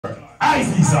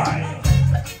Izeezi.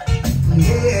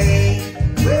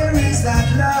 Yeah, where is that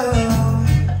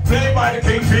love? Played by the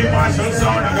King Field Marshall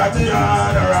sound. I got the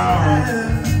yard around.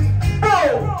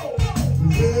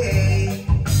 Yeah,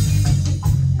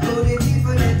 know the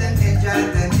people let them enjoy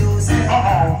the music.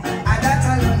 And that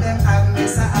alone them have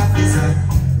Mr. Officer.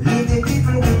 Leave the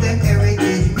people with them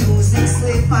heritage music,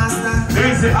 slave master.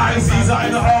 There's the Izeezi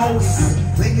in the house.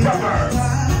 When you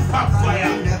Pop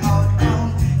fire. the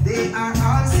outcome, they are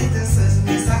all citizens,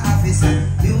 Mr. Officer.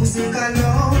 Music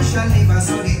alone shall never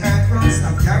so the earth runs.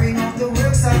 Stop carrying out the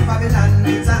works of Babylon,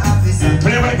 Mr. Officer.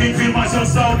 Play by King Field Marshall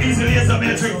sound. Easily as a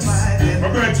matrix.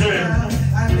 We're going to him.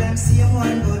 And them see him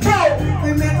one good.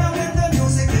 Remember when the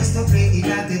music used to play it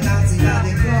at the dance, in at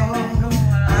the club,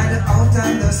 and out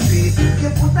on the street. You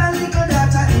put a little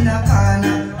data in a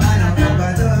corner and a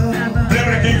rubber dub. Play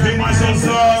by King Field Marshall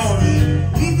sound.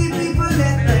 Leave the people,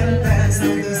 let them dance to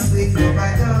the sweet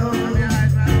rubber dub.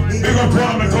 Big up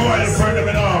promise, how are you for them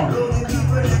now? The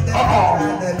people, let them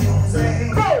dance the music.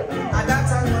 And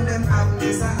that's all when them have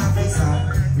Mr. Officer.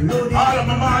 All of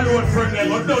my man don't friend them,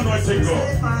 but don't know what to go.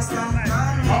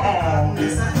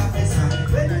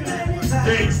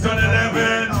 Kingston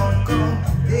 11.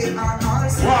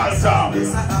 Walter.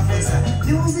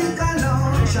 Music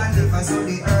alone shall never so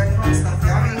the earth must stop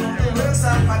carrying the works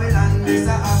of Babylon,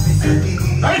 Mr. Officer.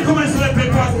 Now you come and select the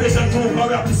cross station too, because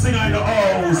we have to sing in the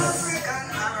house.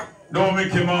 Don't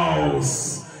make him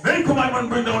house. Then you come and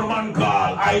bring down a man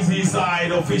called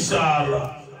Izeezi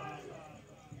official.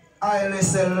 I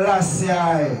listen last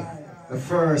year, the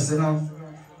first, you know.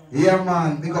 Yeah,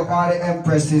 man, big up all the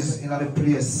empresses in the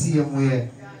place, same way.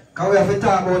 Because we have to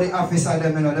talk about the officer,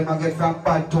 them, you know, them get from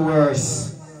bad to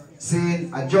worse. See,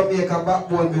 a Jamaica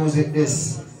backbone music,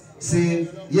 this. See,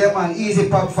 yeah, man, easy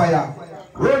pop fire.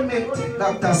 Run it,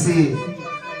 Dr. C.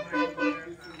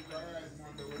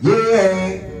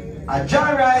 Yeah, a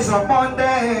John Rise on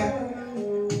Monday.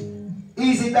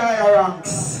 Easy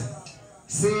diaranks.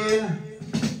 See,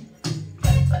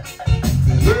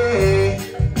 yeah,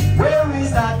 where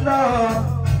is that love?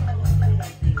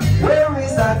 Where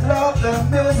is that love the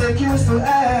music used to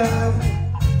have?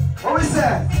 What we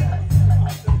say?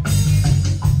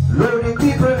 Loading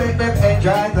people, let them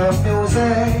enjoy the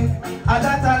music. And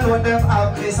that alone them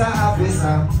have Mr.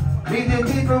 Officer. Lead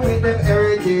the people with them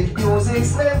heritage music,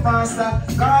 slave master.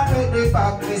 God with the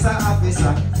back, Mr.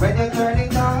 Officer. When you turn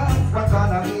it off, what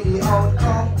gonna be the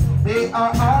outcome? They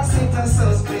are all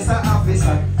citizens, Mr.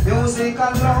 Officer. Music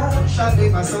alone shall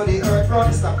never so the earth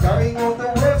runs. Stop carrying out the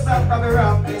works of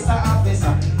Babylon, Mr.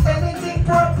 Officer. Anything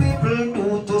poor people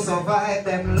do to survive,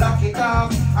 them lock it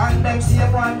off and them see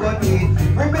one go do it.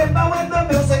 Remember when the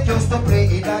music used to play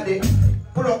it at the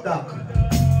pull up that.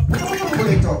 Pull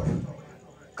it up.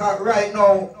 Cause right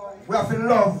now we have to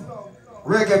love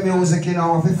reggae music, you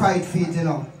know, we have to fight feet, you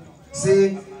know.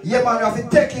 See, yeah man, we have to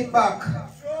take it back.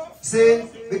 See,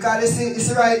 because you see,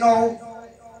 it's right now,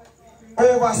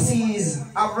 overseas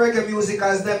have reggae music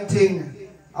as them thing.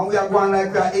 And we are going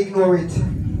like we are ignore it.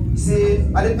 See,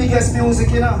 are the biggest music,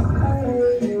 you know.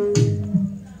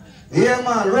 Yeah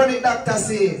man, run it, Dr.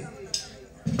 C.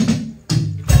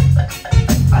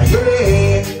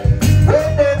 Yeah, what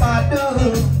them a do?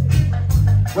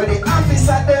 What the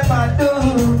officer them a do?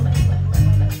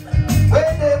 What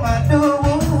them a do?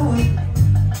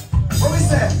 What we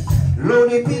say?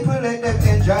 Lonely people, let them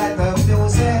enjoy the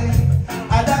music.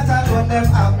 And that alone them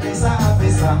have Mr.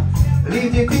 Officer.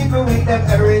 Leave the people with them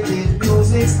heritage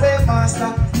music, slave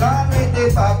master. God with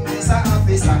the back, Mr.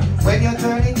 Officer. When you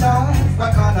turn it off,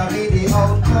 what gonna be the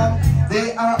outcome?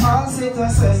 They are all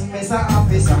citizens, Mr.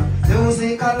 Officer.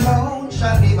 Music alone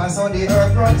shall never so the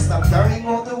earth runs. Stop carrying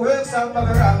out the works of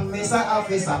Babylon, Mr.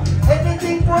 Officer.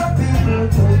 Anything poor people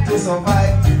do to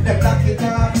survive, them lock it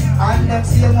off and them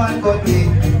same one go big.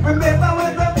 Remember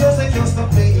when the music used to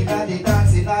play in the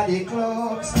dance, in the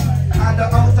clubs, and the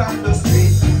out on the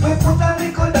street. We put a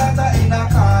little data in a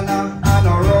corner and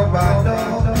a rubber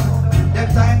dub. Them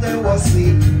time they was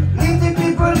sweet. Leave the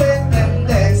people, let them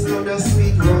dance to the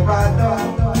sweet rubber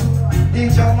dub. The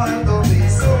German do be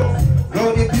so.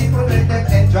 Now the people, let them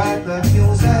enjoy the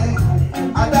music.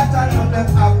 And that alone them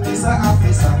have Mr.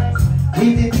 Officer.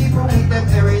 Leave the people with them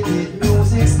heritage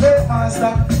music, slave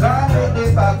master. God with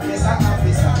the back, Mr.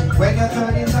 Officer. When you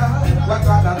turn it on, what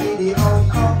gonna be the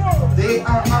outcome? They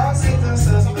are all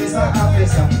citizens, Mr.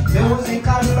 Officer. Music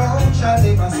alone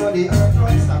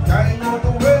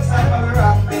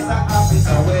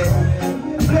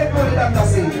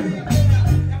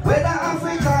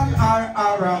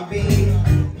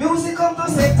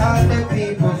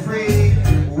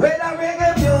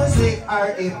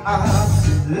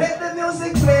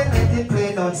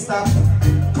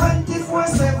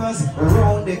 24/7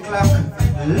 round the clock.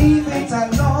 Leave it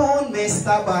alone,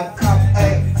 Mr. Bad Cop.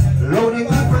 Hey, load the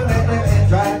people, let them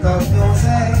enjoy the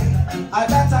music. And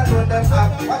that alone them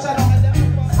have. Watch out.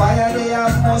 Fire they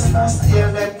have must hear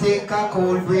them take a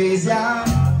cold breeze, yeah.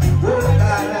 Oh,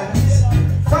 balance.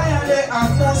 Fire they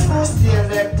have must hear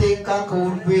them take a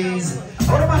cold breeze.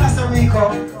 How the man has to Rico?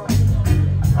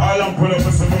 All I'm pulling up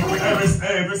with some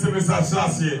hey, Mr.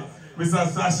 Sashi. Mr.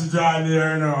 Sashi join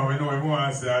here now. We know him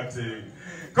want to say a thing.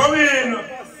 Come in,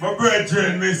 my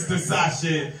brethren, Mr.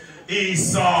 Sashi.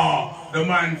 Esau, the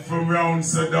man from round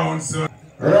so down so.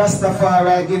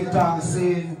 Rastafari, give thanks,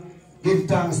 see. Give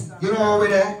thanks. You know over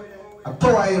there? A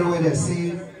toil with it,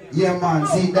 see? Yeah, man,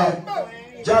 see that?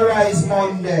 Jara is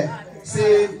Monday.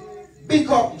 See? Big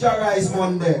up Jara is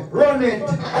Monday. Run it,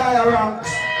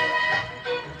 Diaranks.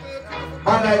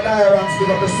 And like Diaranks, big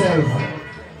up yourself.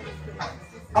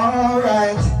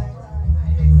 Alright.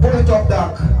 Pull it up,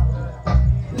 Doc.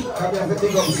 Can we have to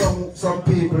big up some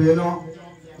people, you know?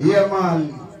 Yeah,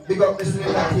 man. Big up Mr.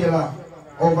 Lila Taylor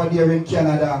over there in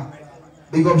Canada.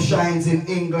 Big up Shines in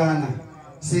England.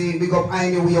 See, big up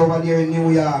Anyway over there in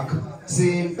New York.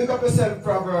 See, big up yourself,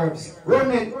 Proverbs.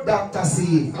 Run it, Dr.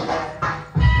 C.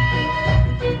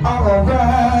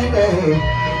 Alright, hey.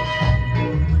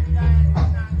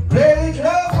 Play it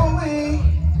love for me.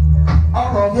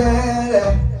 Oh,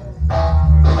 yeah.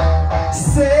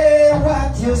 Say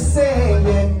what you're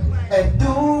saying and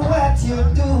do what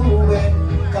you're doing.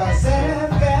 Cause I've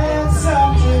got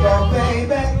something, oh,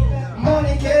 baby.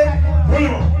 Money can.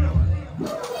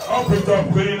 Up it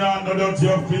up, clean and the dirty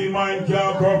of clean mind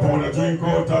can't go up on a drink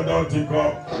out a dirty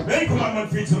cup. Then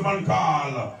commandment feature the man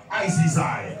called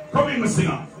Izeezi. Come in, my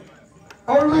singer.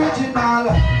 Original.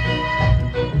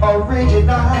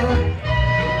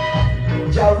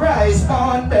 Jara is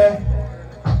Monday.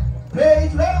 Play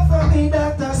it love for me,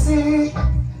 Dr. C.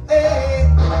 Hey.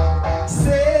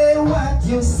 Say what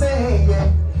you say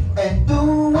and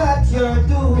do what you're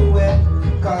doing.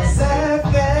 Cause I've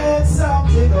got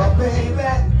something, oh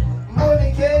baby.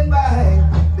 Money can buy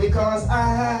because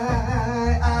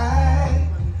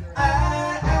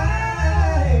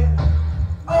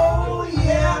oh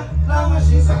yeah, now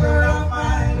she's a girl of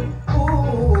mine.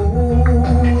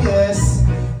 Ooh, yes.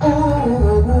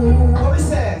 Ooh, what we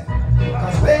say?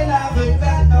 Cause when I've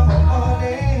got no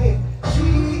money, she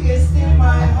is still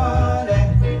my honey.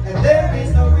 And there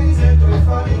is no reason to be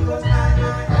funny cause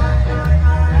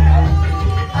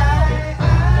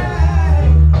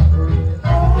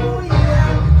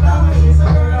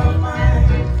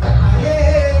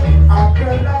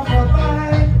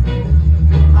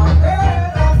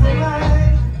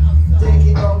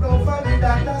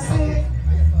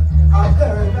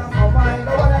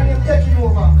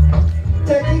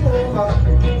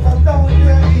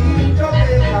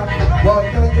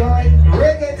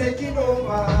Reggae taking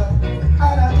over. And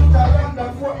I do around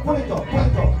that pull it up.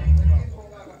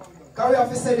 Carry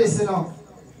off, say this, you know.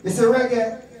 You see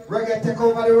reggae take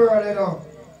over the world, you know.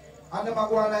 And them are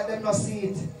going like them not see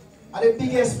it. And the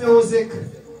biggest music,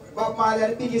 Bob Marley,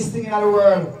 the biggest thing in the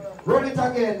world. Run it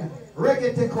again.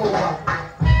 Reggae take over.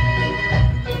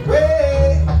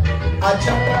 Way, a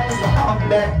Jara is on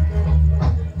there.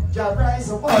 Jara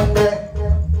is on there.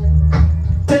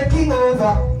 Taking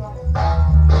over.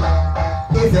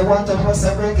 If you want to know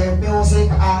some reggae music,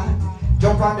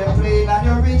 jump on the plane and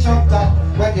you reach up top.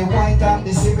 Where the white and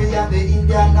the Syrian, the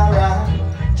Indian are rock.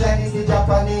 Chinese, the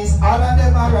Japanese, all of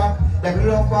them are rock. Them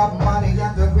love Bob Marley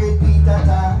and the great Peter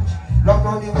Touch. Look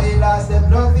on the wailers, them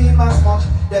love him as much.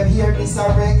 Them hear this a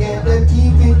reggae, them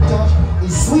keep in touch.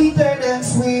 It's sweeter than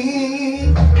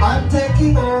sweet. I'm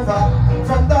taking over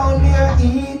from down here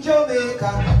in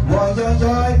Jamaica. Boy,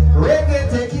 reggae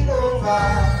taking over.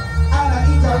 And I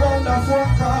eat around the four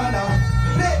corner.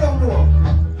 Play them low.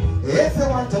 If you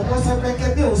want to know some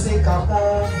reggae music, come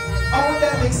on. I want to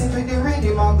mix it with the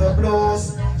rhythm and the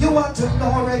blues. You want to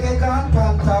know reggae gone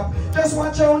pan top. Just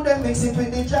watch how they mix it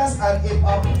with the jazz and hip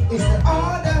hop. It's the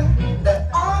order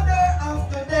of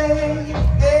the day.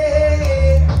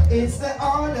 Hey, it's the order.